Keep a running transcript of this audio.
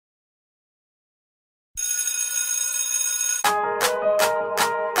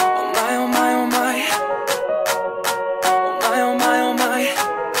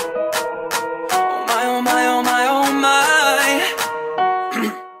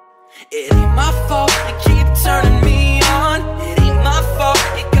It ain't my fault you keep turning me on. It ain't my fault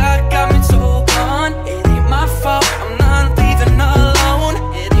you got me so gone. It ain't my fault I'm not leaving alone.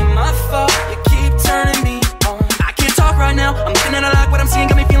 It ain't my fault you keep turning me on. I can't talk right now, I'm looking at a lot. What I'm seeing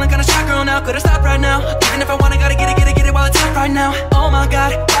got me feeling kinda shy, girl, now could've stopped right now. Even if I wanna, gotta get it while it's hot right now. Oh my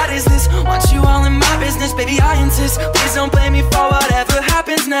God, what is this? Want you all in my business, baby, I insist. Please don't blame me for whatever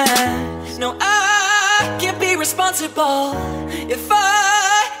happens next. No, I can't be responsible if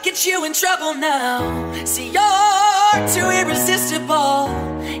I get you in trouble now. See, you're too irresistible,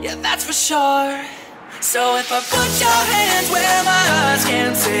 yeah, that's for sure. So if I put your hands where my eyes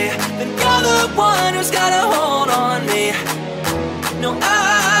can't see, then you're the one who's got a hold on me. No,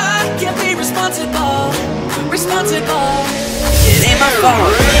 I can't be responsible. It ain't my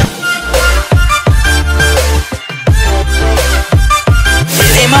fault.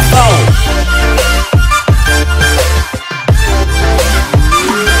 It ain't my fault.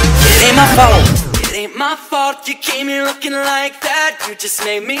 It ain't my fault. It ain't my fault you came here looking like that. You just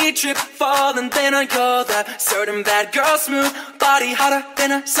made me trip, fall, and then I go that certain bad girl, smooth body, hotter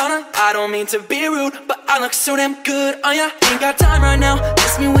than a sauna. I don't mean to be rude, but I look so damn good on ya. Ain't got time right now,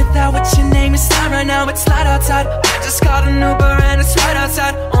 ask me without what your name is. Time right now, it's light outside. I just called an Uber and it's right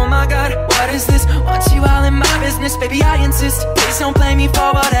outside. Oh my God, what is this? Want you all in my business, baby, I insist. Please don't blame me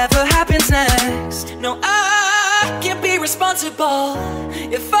for whatever happens next. No, I can't be responsible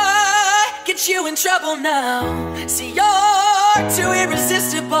if I get you in trouble now. See, you're too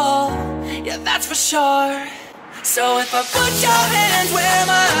irresistible, yeah, that's for sure. So if I put your hands where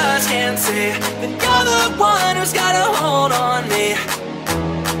my eyes can't see, then you're the one who's got a hold on me.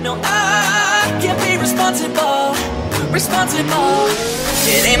 No, I can't be responsible.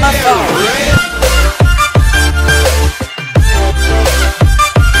 It ain't my fault.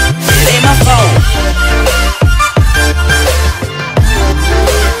 It ain't my fault.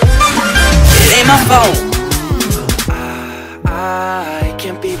 It ain't my fault. I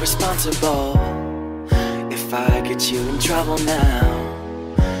can't be responsible if I get you in trouble now,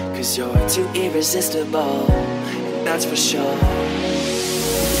 'cause you're too irresistible, and that's for sure.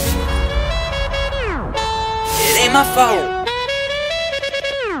 It ain't my fault.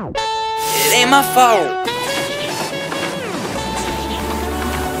 It ain't my fault.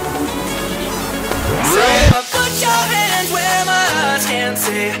 So if I put your hands where my eyes can't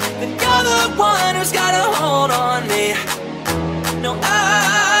see, then you're the one who's got a hold on me. No,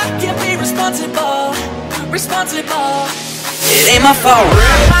 I can't be responsible. It ain't my fault.